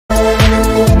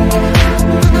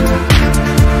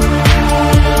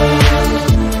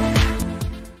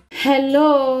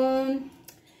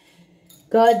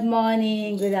Good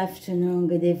morning, good afternoon,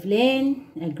 good evening.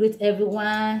 I greet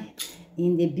everyone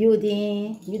in the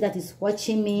building. You that is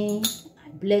watching me, I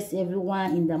bless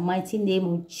everyone in the mighty name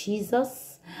of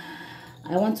Jesus.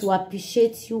 I want to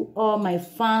appreciate you all, my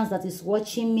fans that is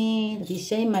watching me, that is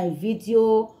sharing my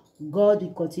video. God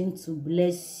will continue to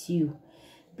bless you.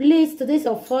 Please, today is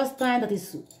your first time that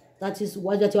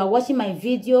you are watching my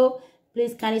video.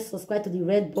 Please kindly subscribe to the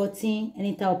red button.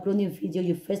 Anytime I upload new video,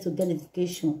 you first to get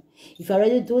notification. If you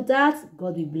already do that,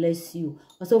 God will bless you.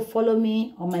 Also follow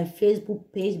me on my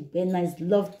Facebook page, Benai's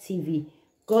Love TV.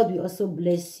 God will also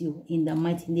bless you in the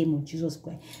mighty name of Jesus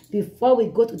Christ. Before we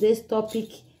go to this topic,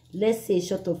 let's say a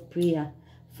short of prayer.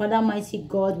 Father, mighty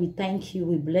God, we thank you,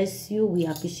 we bless you, we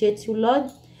appreciate you, Lord.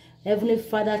 Heavenly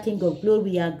Father, King of Glory,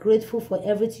 we are grateful for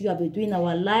everything you have been doing in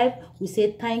our life. We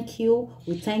say thank you.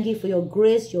 We thank you for your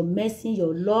grace, your mercy,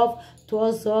 your love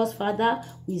towards us, Father.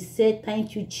 We say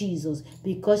thank you, Jesus,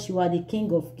 because you are the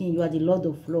King of Kings. You are the Lord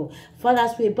of Lords. Father,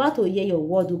 as we're about to hear your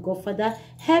word, oh God, Father,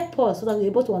 help us so that we're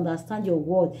able to understand your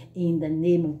word in the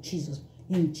name of Jesus.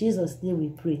 In Jesus' name we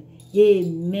pray.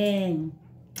 Amen.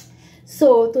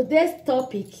 So today's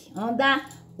topic, another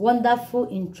wonderful,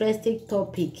 interesting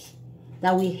topic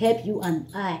that will help you and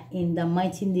I in the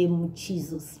mighty name of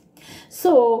Jesus.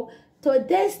 So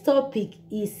today's topic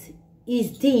is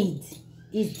deeds.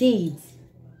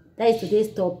 That is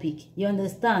today's topic. You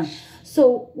understand?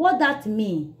 So what that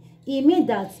means? It means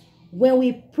that when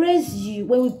we praise you,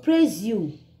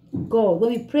 God,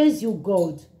 we praise you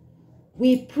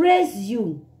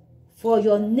for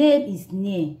your name is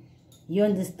near. You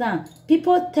understand?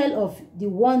 People tell of the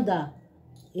wonder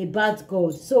about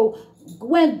God. So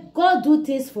when God do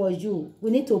things for you,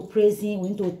 we need to praise him, we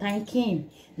need to thank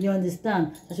him. You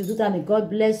understand? I should do that. May God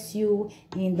bless you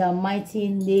in the mighty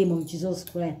name of Jesus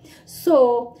Christ.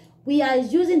 So we are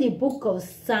using the book of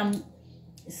Psalm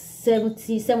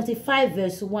 75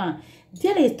 verse 1.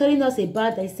 There is telling us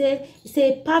about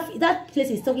that place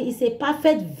is talking, it's a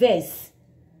perfect verse.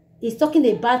 It's talking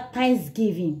about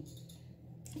thanksgiving.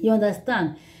 You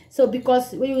understand? So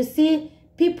because when you see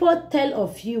people tell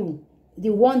of you the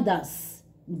wonders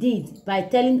did by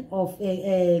telling of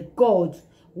God,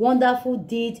 wonderful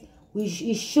deed,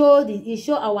 it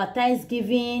show our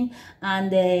thanksgiving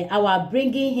and our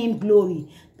bringing him glory.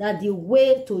 That the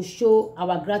way to show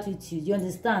our gratitude. You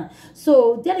understand?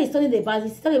 So there is talking about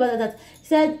that. He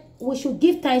said we should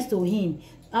give thanks to him.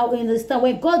 I understand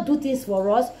when God do things for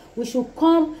us, we should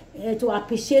come to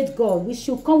appreciate God. We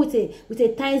should come with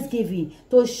a thanksgiving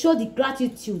to show the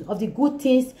gratitude of the good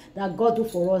things that God do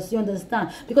for us. You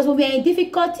understand? Because when we are in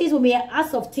difficulties, when we are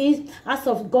ask of things, ask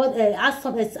of God,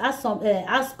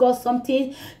 ask God something.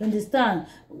 You understand?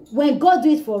 When God do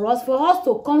it for us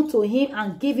to come to him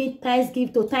and give him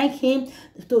thanksgiving, to thank him,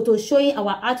 to show him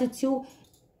our attitude,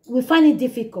 we find it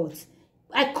difficult.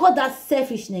 I call that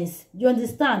selfishness. You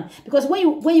understand? Because when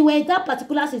you were in that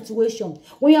particular situation,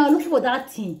 when you are looking for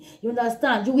that thing, you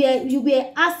understand? You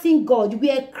were asking God, you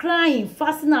were crying,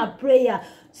 fasting and prayer,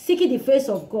 seeking the face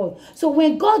of God. So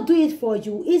when God do it for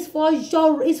you, it's for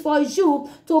you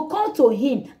to come to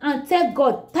him and tell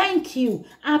God, thank you,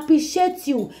 I appreciate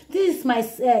you. This is my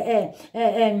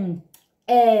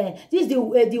this is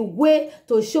the way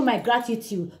to show my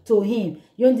gratitude to him.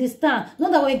 You understand?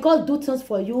 Not that when God do things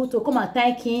for you to come and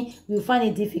thank him, you will find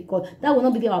it difficult. That will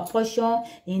not be our portion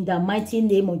in the mighty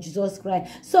name of Jesus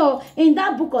Christ. So in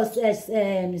that book of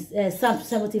Psalm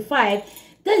 75,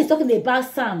 then he's talking about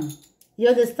Psalm. You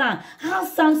understand? How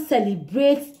Psalm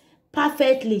celebrates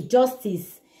perfectly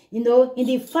justice. You know, in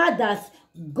the fact that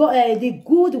God, the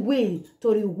good will to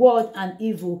reward and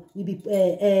evil will be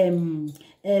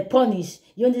punished.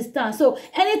 You understand? So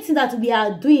anything that we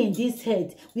are doing this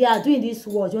head, we are doing this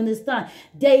world. You understand?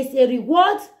 There is a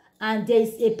reward and there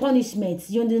is a punishment.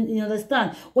 You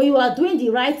understand? When you are doing the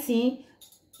right thing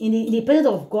in the presence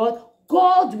of God,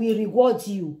 God will reward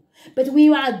you. But when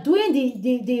you are doing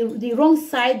the wrong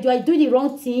side, you are doing the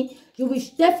wrong thing, you will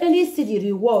definitely see the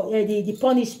reward, the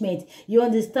punishment. You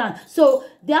understand? So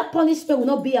that punishment will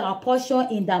not be our portion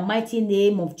in the mighty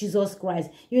name of Jesus Christ.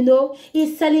 You know,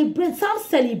 some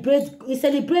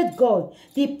celebrate God,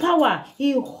 the power.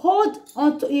 He hold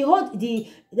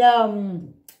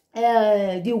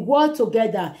the world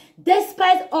together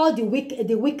despite all the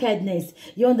wickedness.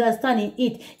 You understand in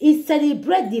it. He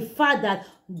celebrate the fact that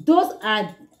those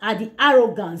are the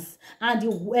arrogance and the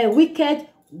wicked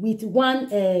with one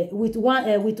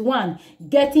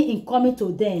getting in coming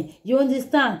to them. You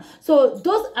understand? So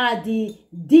those are the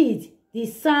deeds the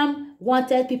psalm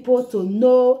wanted people to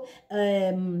know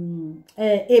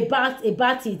about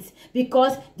it,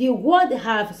 because the world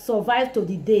have survived to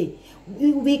the day.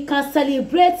 We can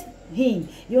celebrate him.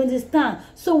 You understand?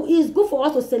 So it's good for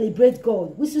us to celebrate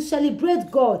God. We should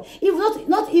celebrate God. If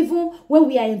not even when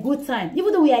we are in good time,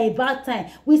 even though we are in bad time,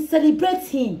 we celebrate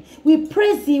him, we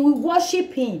praise him, we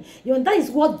worship him. You know, that is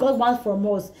what God wants from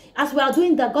us. As we are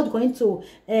doing that, God is going to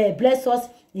bless us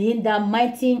in the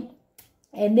mighty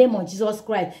name of Jesus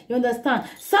Christ. You understand?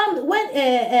 Some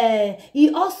when he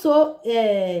also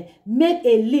make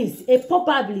a list,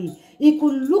 probably it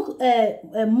could look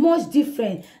much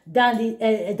different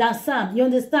than Sam. You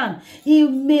understand? He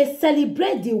may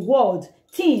celebrate the world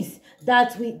things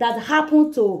that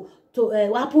happen to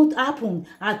happen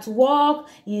at work,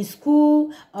 in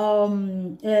school,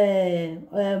 what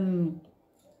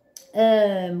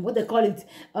they call it,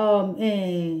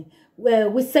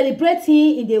 we celebrate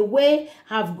him in the way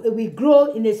we grow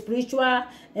in a spiritual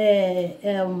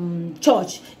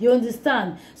church. You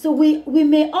understand? So we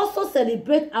may also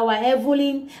celebrate our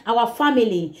heavenly, our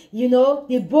family, you know,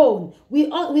 the bone. We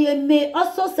may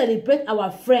also celebrate our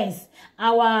friends,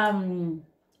 our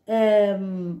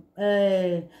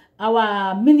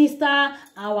minister,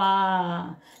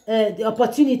 our the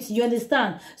opportunity. You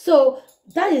understand? So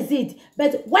that is it.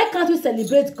 But why can't we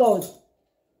celebrate God?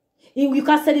 You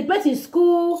can celebrate in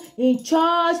school, in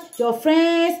church, your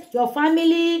friends, your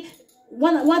family,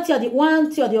 one thing or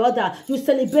the other. You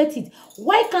celebrate it.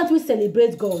 Why can't we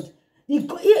celebrate God?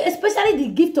 Especially the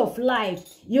gift of life.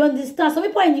 You understand? Some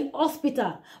people are in the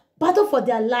hospital, battle for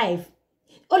their life.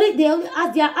 They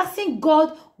are asking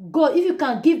God, if you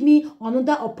can give me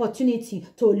another opportunity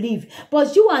to live.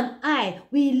 But you and I,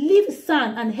 we live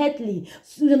sane and healthy.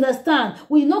 So you understand?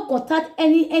 We will not contact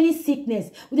any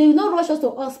sickness. They will not rush us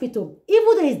to hospital. Even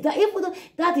though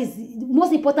that is the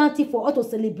most important thing for us to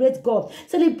celebrate God.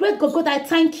 Celebrate God. God, I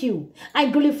thank you. I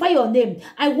glorify your name.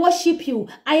 I worship you.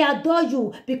 I adore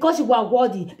you because you are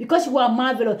worthy, because you are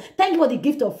marvelous. Thank you for the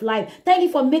gift of life. Thank you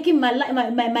for making my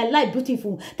life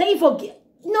beautiful. Thank you for...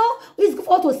 No, it's good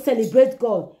for us to celebrate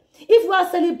God. If we are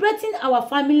celebrating our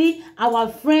family, our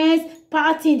friends,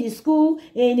 party in the school,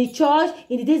 in the church,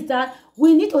 in this, that,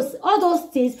 we need to, all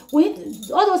those things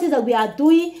that we are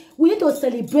doing, we need to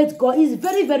celebrate God. It's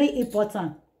very, very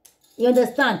important. You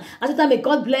understand? As a time, may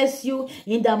God bless you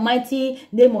in the mighty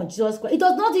name of Jesus Christ. It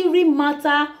does not even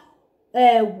matter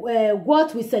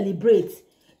what we celebrate.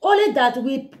 Only that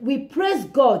we praise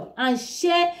God and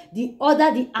share the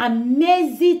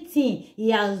amazing thing he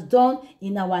has done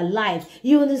in our life.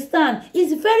 You understand?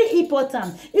 It's very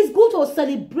important. It's good to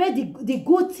celebrate the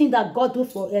good thing that God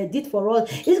did for us.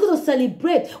 It's good to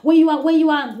celebrate when you are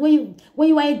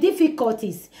in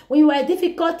difficulties. When you are in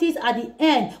difficulties, at the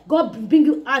end, God bring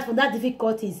you out from that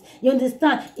difficulties. You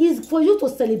understand? It's for you to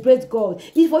celebrate God.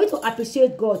 It's for you to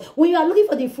appreciate God. When you are looking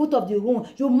for the fruit of the womb,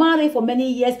 you marry for many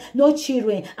years, no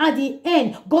children. At the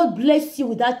end, God bless you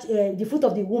with that the fruit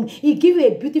of the womb. He give you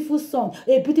a beautiful son,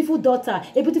 a beautiful daughter,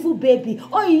 a beautiful baby.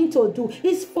 All you need to do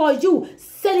is for you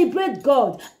celebrate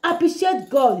God, appreciate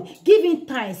God, give him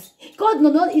thanks. God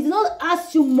he does not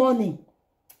ask you money.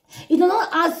 He does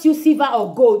not ask you silver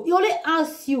or gold. He only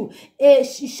asks you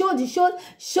show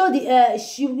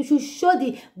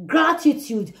the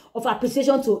gratitude of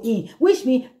appreciation to him, which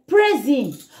means praise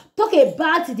him. Talk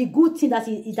about the good thing that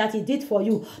he did for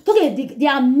you. Talk about the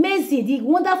amazing, the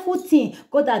wonderful thing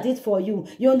God that did for you.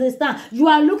 You understand? You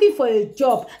are looking for a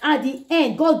job. At the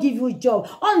end, God give you a job.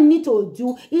 All you need to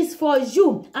do is for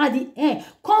you. At the end,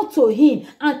 come to him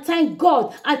and thank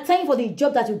God. I thank you for the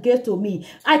job that you gave to me.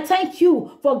 I thank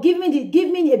you for giving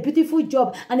me a beautiful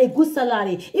job and a good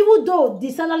salary. Even though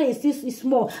the salary is still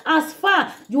small, as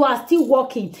far you are still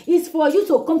working, it's for you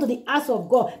to come to the house of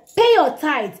God. Pay your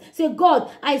tithes. Say, God,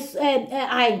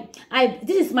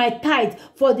 this is my tithe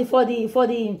for the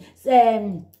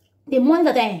money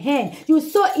that I earn. You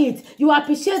saw it. You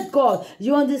appreciate God.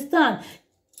 You understand?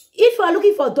 If you are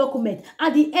looking for a document,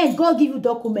 at the end, God give you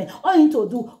document. All you need to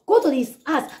do, go to his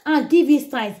house and give his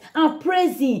thanks and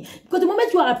praise him. Because the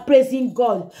moment you are praising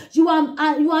God, you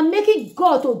are making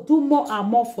God to do more and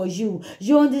more for you.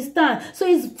 You understand? So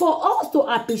it's for us to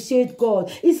appreciate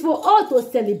God. It's for us to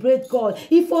celebrate God.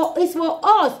 It's for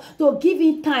us to give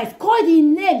him thanks. Call the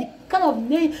name, kind of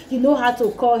name you know how to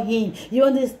call him. You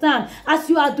understand? As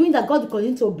you are doing that, God will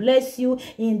continue to bless you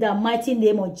in the mighty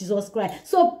name of Jesus Christ.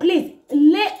 So please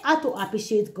learn how to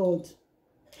appreciate God.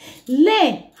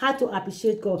 Learn how to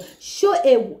appreciate God. Show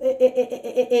a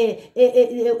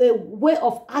way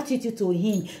of attitude to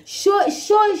him. Show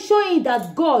him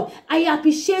that, God, I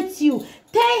appreciate you.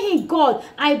 Tell him, God,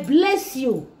 I bless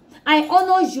you. I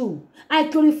honor you. I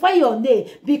glorify your name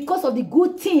because of the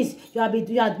good things you have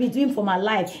been doing for my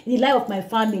life, in the life of my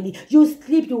family. You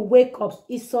sleep, you wake up.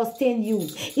 It sustains you.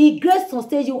 It grace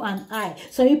sustains you and I.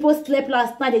 Some people slept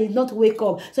last night, they did not wake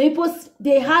up. Some people,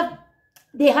 they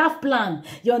have plan,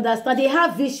 you understand? They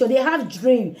have vision, they have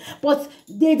dream, but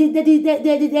they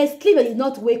sleep and did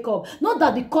not wake up. Not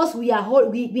that because we are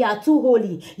we are too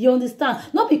holy, you understand?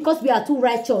 Not because we are too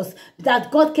righteous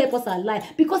that God kept us alive.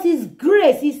 Because His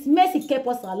grace, His mercy kept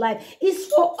us alive.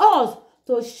 It's for us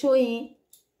to show Him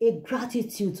a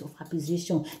gratitude of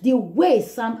appreciation. The way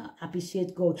some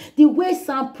appreciate God, the way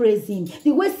some praise Him, the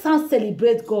way some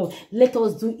celebrate God. Let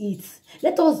us do it.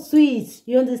 Let us do it.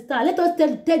 You understand? Let us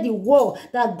tell the world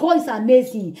that God is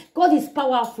amazing. God is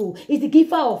powerful. He's the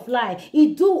giver of life.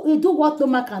 He do what no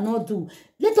man cannot do.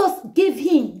 Let us give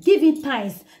Him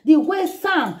thanks. The way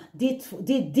Sam did,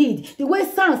 the way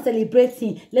Sam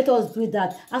celebrating. Let us do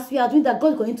that. As we are doing that,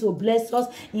 God is going to bless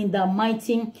us in the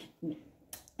mighty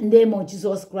name of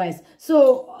Jesus Christ.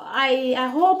 So I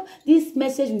hope this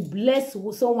message will bless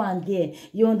someone there.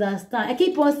 You understand? I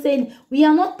keep on saying we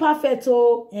are not perfect.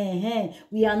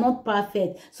 We are not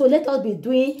perfect. So let us be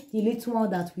doing the little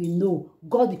one that we know.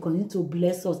 God will continue to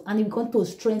bless us and He will continue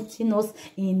to strengthen us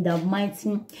in the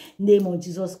mighty name of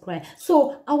Jesus Christ.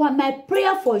 So my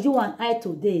prayer for you and I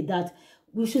today, that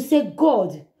we should say,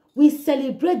 God, we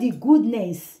celebrate the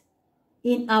goodness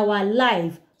in our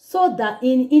life, so that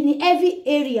in every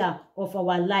area of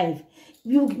our life,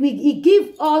 He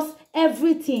give us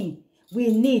everything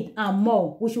we need and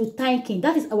more. We should thank Him.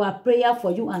 That is our prayer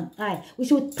for you and I. We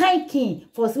should thank Him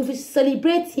we should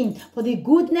celebrate Him for the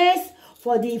goodness,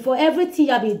 for everything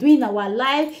you have been doing in our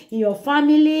life, in your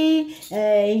family,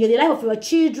 in the life of your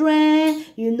children.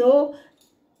 You know,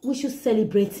 we should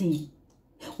celebrate Him.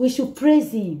 We should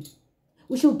praise Him.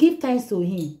 We should give thanks to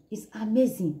Him. It's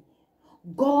amazing.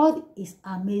 God is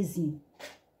amazing.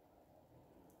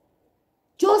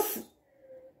 Just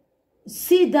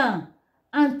sit down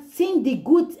and think the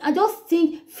good, and just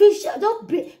think, fish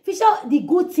out the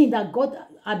good thing that God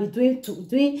has been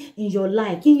doing in your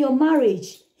life, in your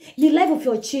marriage, in the life of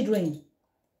your children.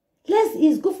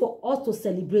 It's good for us to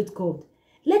celebrate God.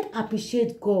 Let's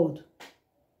appreciate God.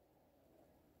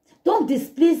 Don't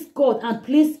displease God and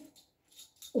please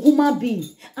human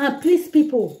beings and please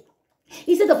people.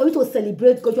 Instead of you to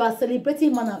celebrate God, you are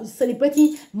celebrating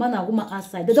man and woman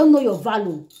outside. They don't know your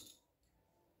value.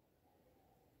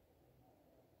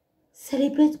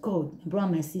 Celebrate God, my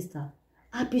brother, my sister.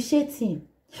 Appreciate Him.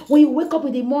 When you wake up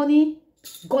in the morning,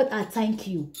 God, I thank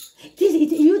you. Do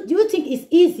you think it's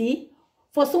easy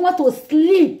for someone to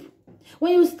sleep?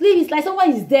 When you sleep, it's like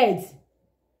someone is dead.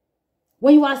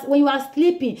 When you are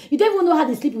sleeping, you don't even know how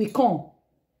the sleep will come.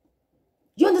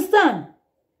 You understand?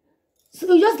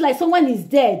 So just like someone is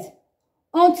dead,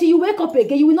 until you wake up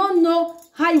again, you will not know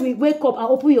how you will wake up and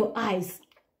open your eyes.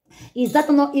 Is that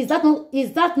not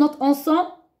awesome?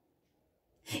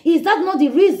 Is that not the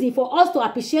reason for us to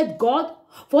appreciate God?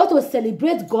 For us to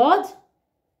celebrate God?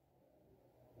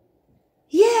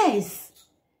 Yes.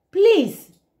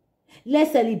 Please,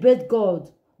 let's celebrate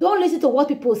God. Don't listen to what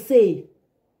people say.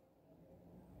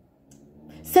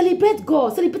 Celebrate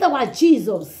God. Celebrate our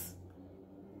Jesus.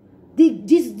 The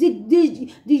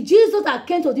Jesus that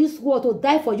came to this world to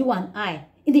die for you and I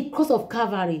in the cross of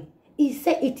Calvary. He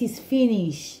said it is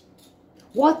finished.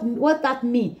 What that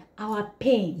means? Our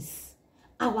pains,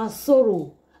 our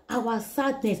sorrow, our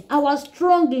sadness, our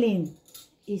struggling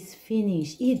is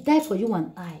finished. He died for you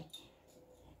and I.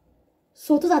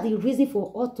 So those are the reasons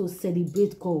for us to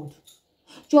celebrate God.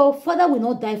 Your father will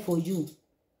not die for you.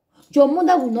 Your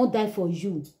mother will not die for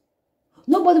you.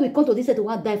 Nobody will come to this earth to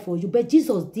want to die for you, but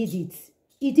Jesus did it.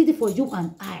 He did it for you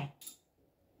and I.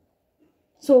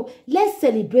 So let's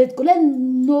celebrate God. Let's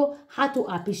know how to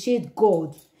appreciate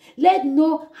God. Let's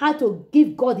know how to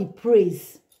give God the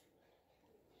praise.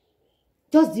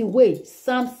 Just the way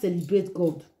Sam celebrates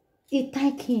God. He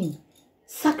thank Him.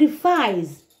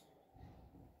 Sacrifice.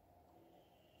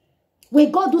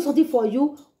 When God does something for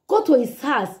you, go to His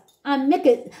house and make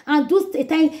it and do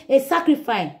a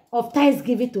sacrifice of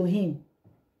thanksgiving to Him.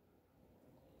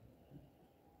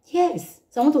 Yes.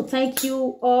 So I want to thank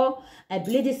you all. I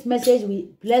believe this message will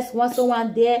bless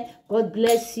someone there. God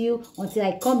bless you until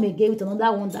I come again with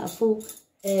another wonderful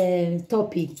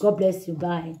topic. God bless you.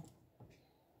 Bye.